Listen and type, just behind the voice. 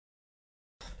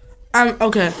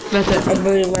Okay, that's it. I'm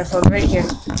moving my phone right here.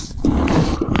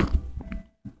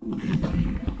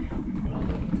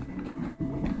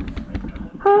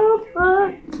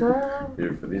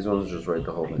 Here, for these ones, just write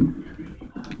the whole thing.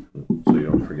 So you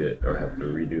don't forget or have to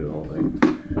redo the whole thing.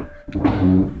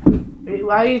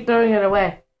 Why are you throwing it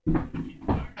away?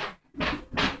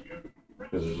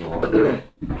 Because there's a lot of it.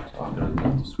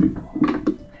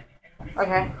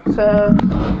 Okay, so...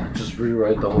 Just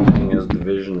rewrite the whole thing as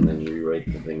division and then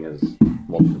rewrite the thing as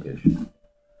multiplication.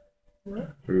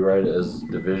 What? Rewrite it as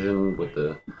division with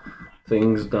the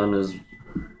things done as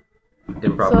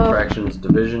improper fractions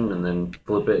division and then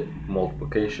flip it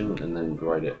multiplication and then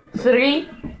write it. 3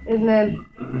 and then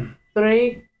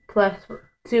 3 plus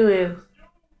 2 is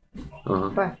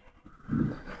 5.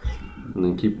 And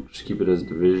then just keep it as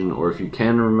division, or if you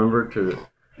can remember to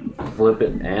flip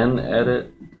it and add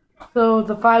it. So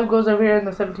the 5 goes over here and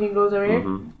the 17 goes over here?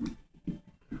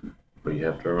 But you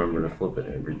have to remember to flip it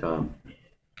every time.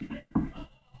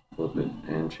 Flip it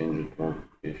and change it to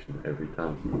multiplication every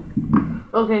time.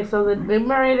 Okay, so the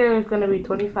numerator is going to be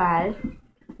 25.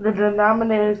 The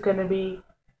denominator is going to be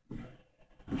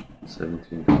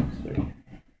 17 times 3.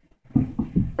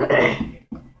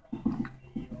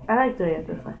 I like doing it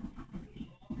this way.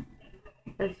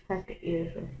 Let's pack it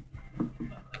easier.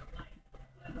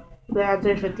 The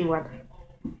answer is 51.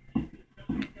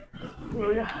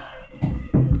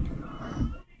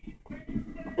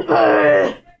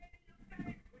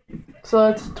 So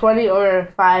it's 20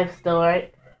 over 5 still,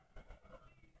 right?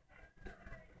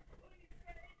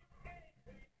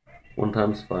 1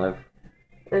 times 5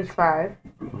 is 5.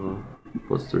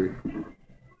 Plus 3.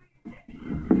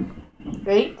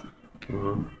 8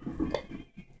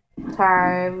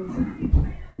 times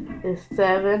is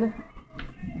 7.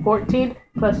 14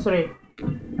 plus 3.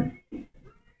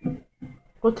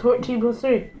 What's 14 plus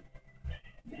 3?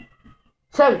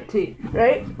 17,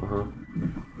 right?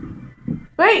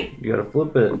 Wait! You gotta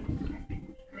flip it.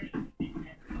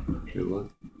 Good luck.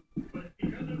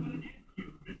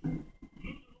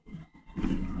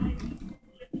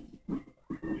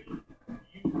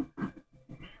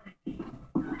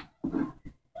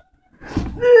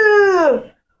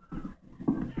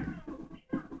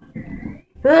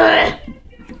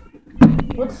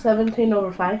 What's 17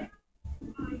 over 5?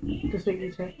 Just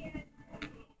making sure.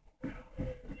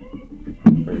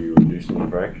 Are you reducing the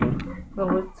fraction? Oh,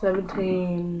 what's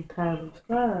 17 times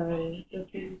 5?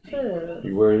 Just making sure.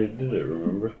 You already did it,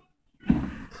 remember?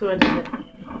 So what is it?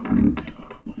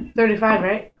 35,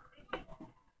 right?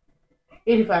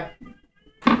 85.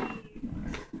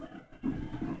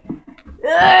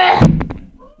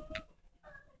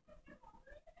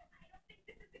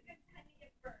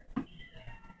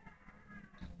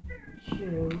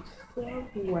 Choose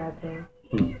the weather.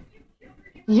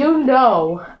 You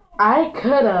know, I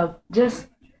could have just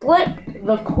flipped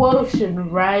the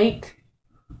quotient, right?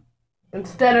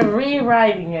 Instead of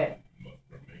rewriting it.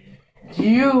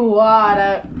 You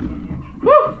oughta...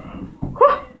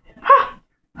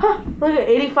 Look at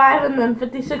 85 and then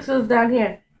 56 is down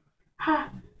here.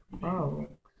 Oh,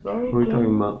 sorry. What are you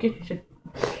talking about? Get you.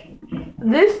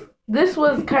 This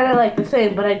was kind of like the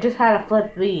same, but I just had to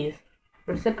flip these.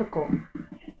 Reciprocal.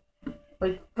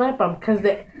 Like, flip them, because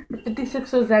the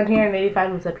 56 was down here and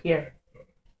 85 was up here.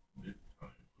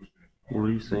 What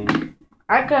are you saying?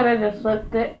 I could have just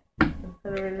flipped it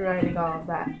instead of rewriting all of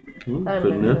that.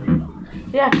 Couldn't it?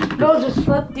 Yeah, no, just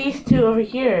flip these two over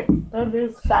here. That would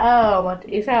be so much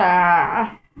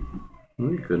easier. No,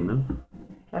 you couldn't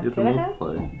have. You have to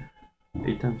multiply.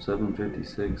 8 times 7,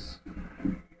 56.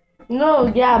 No,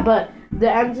 yeah, but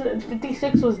the answer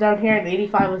 56 was down here and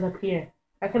 85 was up here.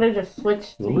 I could have just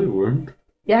switched. No, they weren't.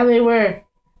 Yeah, they were.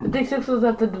 56 was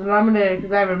at the denominator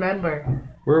because I remember.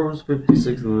 Where was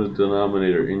 56 in the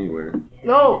denominator anywhere?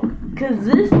 No, because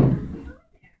this,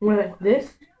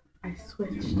 I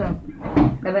switched up.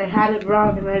 And I had it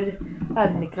wrong and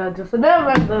I just said, never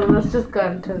mind, let's just go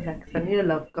into the next one. You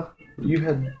love go. You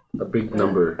had a big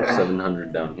number,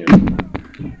 700 down here.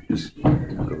 Just keep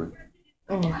going.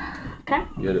 Okay.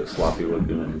 You had it sloppy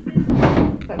looking.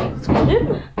 That's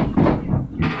good.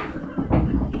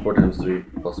 4 times 3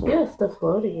 plus 1. Yeah, it's the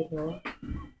floating, you know.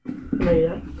 No,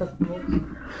 yeah, that's the most.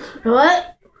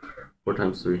 What? 4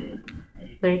 times 3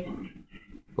 3.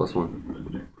 plus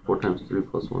 1. 4 times 3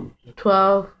 plus 1.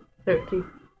 12, 13.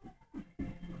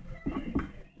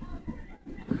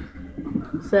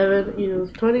 7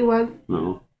 equals 21.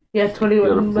 No. Yeah, 21.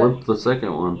 You gotta flip the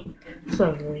second one.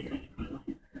 So weird.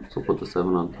 So put the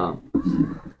 7 on top.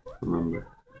 Remember.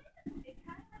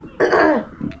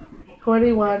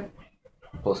 21.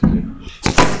 Plus 2.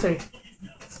 3.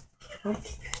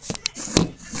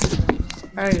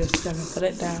 I'm just gonna put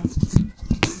it down.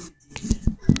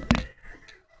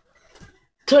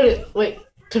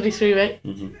 23, right?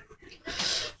 Mm-hmm.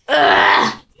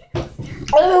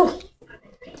 Oh!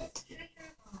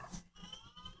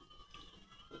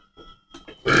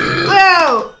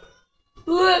 Wow!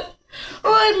 What?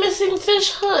 Oh, I'm missing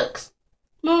fish hooks.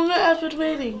 Moment I've been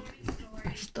waiting.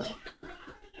 I stuck.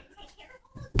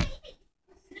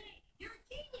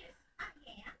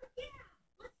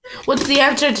 What's the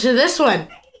answer to this one?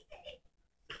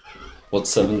 What's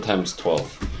 7 times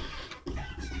 12?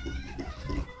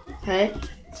 Okay.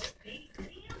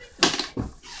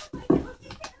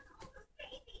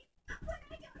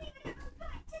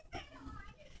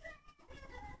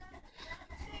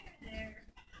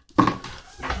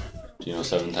 Do you know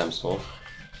 7 times 12?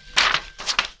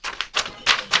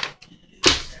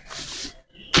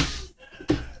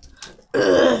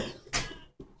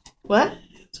 What?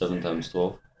 7 times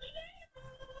 12?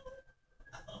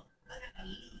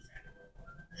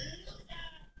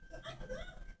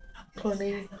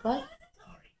 What?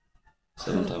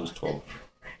 7 times 12.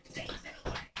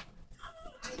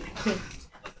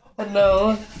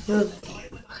 No.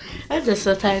 I'm just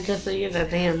so tired just so you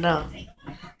don't even know.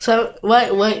 So,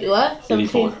 what?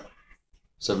 84.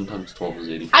 7 times 12 is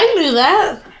 84. I knew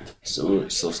that. So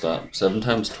stop. 7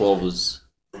 times 12 is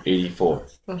 84.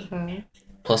 Okay.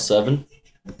 Plus 7?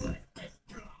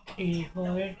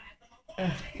 84.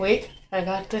 Wait, I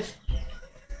got this.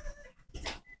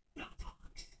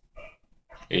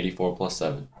 84 plus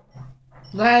 7.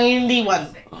 91.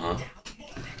 Uh-huh.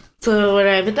 So, where do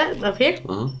I put that? Up here?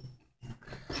 Uh-huh.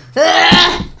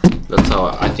 Ah! That's how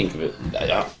I think of it.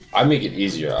 I make it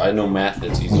easier. I know math,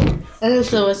 it's easier.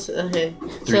 So, what's... Okay.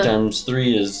 3 times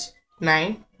 3 is...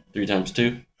 9. 3 times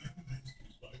 2?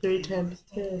 3 times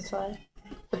 2 is 5.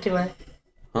 Okay, 9.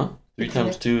 Huh? 3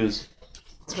 times 2 is...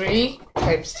 3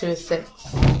 times 2 is 6.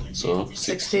 So,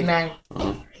 69.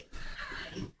 Uh-huh.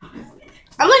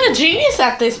 I'm like a genius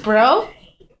at this, bro.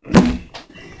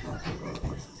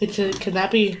 Can that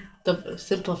be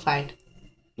simplified?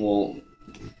 Well,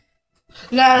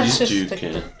 No, let's these just two stick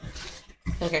can't.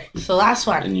 Okay, so last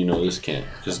one. And you know this can't.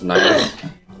 Because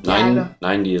I know.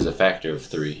 90 is a factor of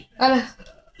 3. So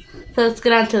let's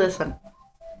get on to this one.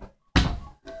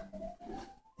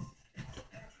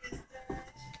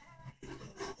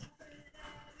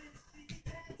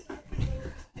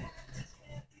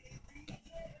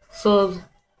 So,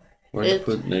 Where'd you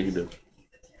put negative?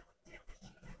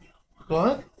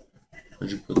 what?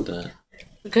 Where'd you put that?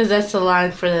 Because that's the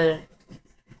line for the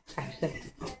action.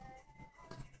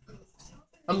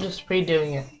 I'm just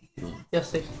redoing it. You'll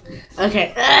see.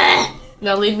 Okay.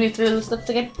 Now lead me through the steps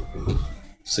again.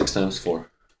 6 times 4.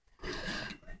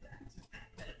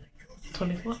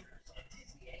 24.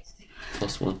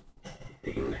 Plus 1.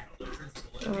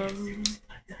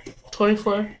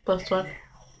 24 plus 1.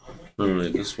 No,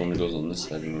 this one goes on this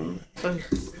side, remember? Okay.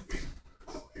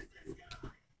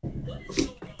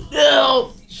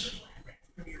 No!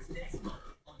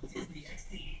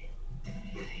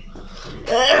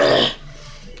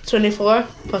 24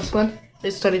 plus 1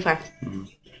 is 25. Mm-hmm.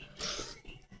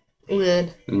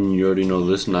 Good. And you already know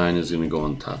this 9 is going to go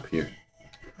on top here.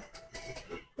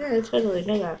 Yeah, I totally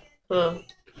know that. So,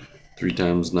 3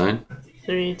 times 9?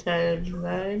 3 times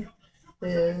 9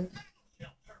 is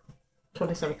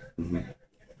 27.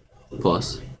 Mm-hmm.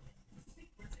 Plus.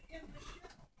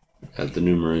 Add the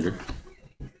numerator.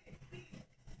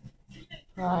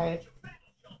 5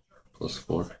 Plus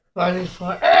 4.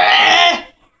 24.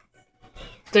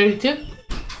 32.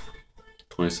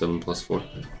 27 plus 4.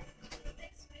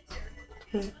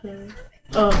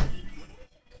 Oh.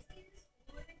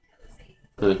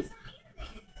 Good.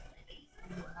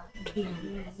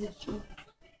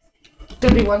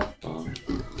 31.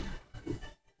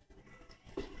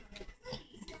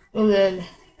 And then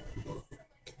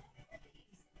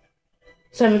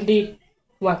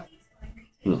 71.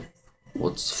 No.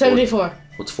 What's 74.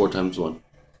 What's 4 times 1?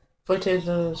 4 times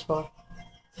 1 is 4.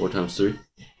 4 times 3?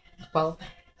 12.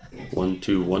 1,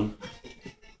 2, 1.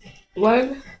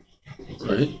 1.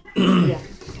 Right?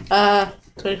 Yeah.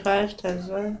 25 times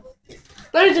 1.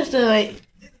 Let me just do it.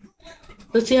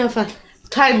 Let's see how fast.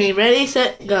 Time me. Ready,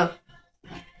 set, go.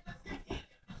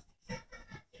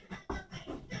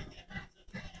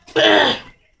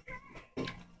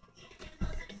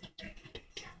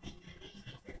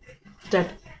 Done.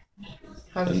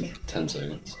 10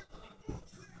 seconds.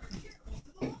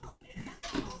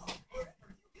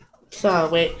 So,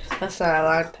 wait. That's not a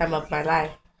long time of my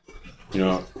life. You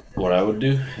know what I would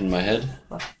do in my head?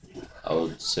 What? I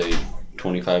would say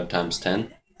 25 times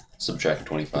 10, subtract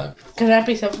 25. Can that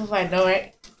be simplified? No,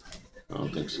 right? I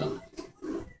don't think so.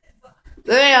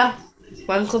 Yeah.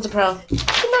 One close the pro. No,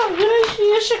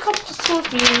 you should come to school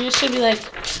with me. You should be like,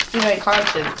 be my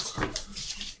conscience.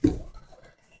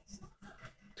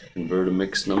 Convert a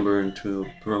mixed number into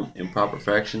improper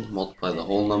fractions. Multiply the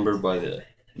whole number by the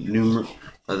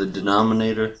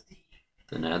denominator.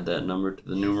 Then add that number to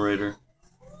the numerator.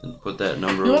 Then put that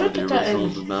number over the original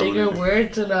denominator. Bigger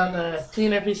words and on a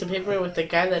cleaner piece of paper with the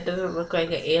guy that doesn't look like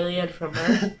an alien from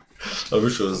Earth. I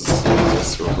wish it was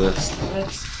this or this.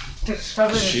 Just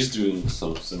shove it. She's doing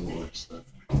some similar stuff.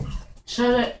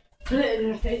 Shove it. Put it in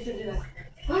your face and do that.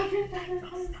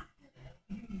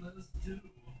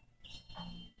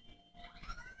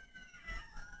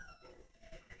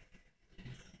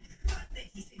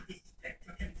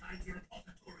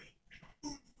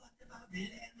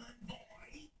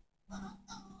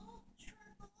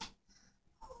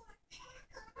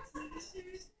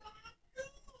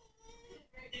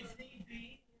 If need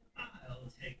be, I'll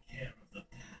take care of the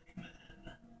Pac-Man.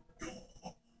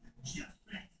 Just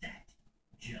like that.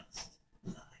 Just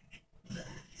like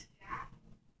that.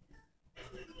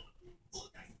 What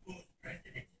I suppose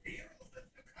President Fear of the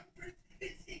circumference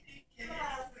is taking care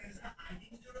of where's the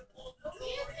hiding to repository.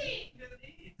 No need.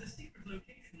 The secret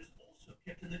location is also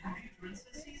kept in the computer in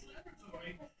Ceci's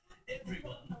laboratory.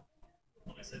 Everyone,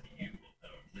 well, except you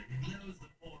apparently, knows the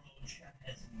poor old chap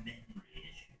has memory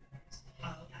issues.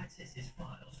 I'll access his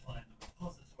files, find the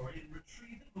repository, and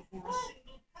retrieve it before a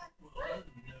single pack roller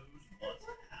knows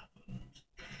what happened.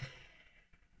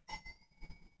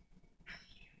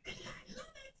 I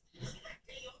love it!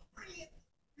 Spectre, you're brilliant!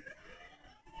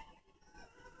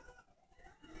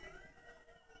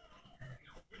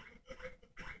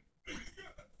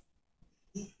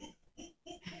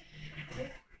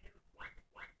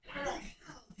 How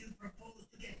do you propose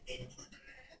to get into the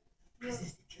lab? This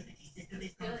security system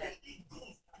is completely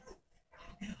ghost-proof.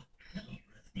 Hello,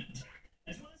 Breathmint. To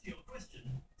answer your question,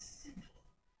 simple.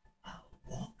 I'll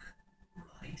walk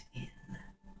right in.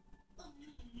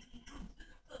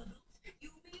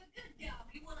 You'll be a good guy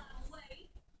while I'm away.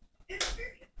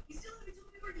 Inferior! You still haven't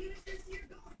told me where the innocents are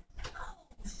going. Oh,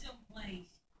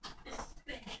 someplace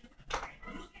special.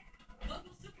 Look out!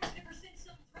 Local super sniffer said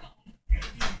something's wrong.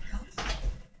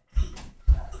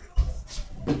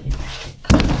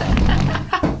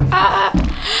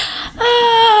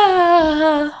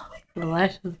 The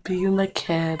life of being a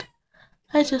kid.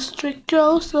 I just tricked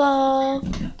Joseph.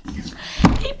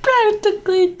 He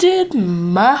practically did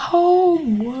my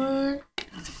homework.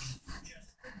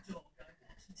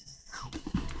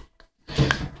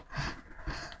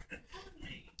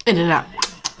 In and out.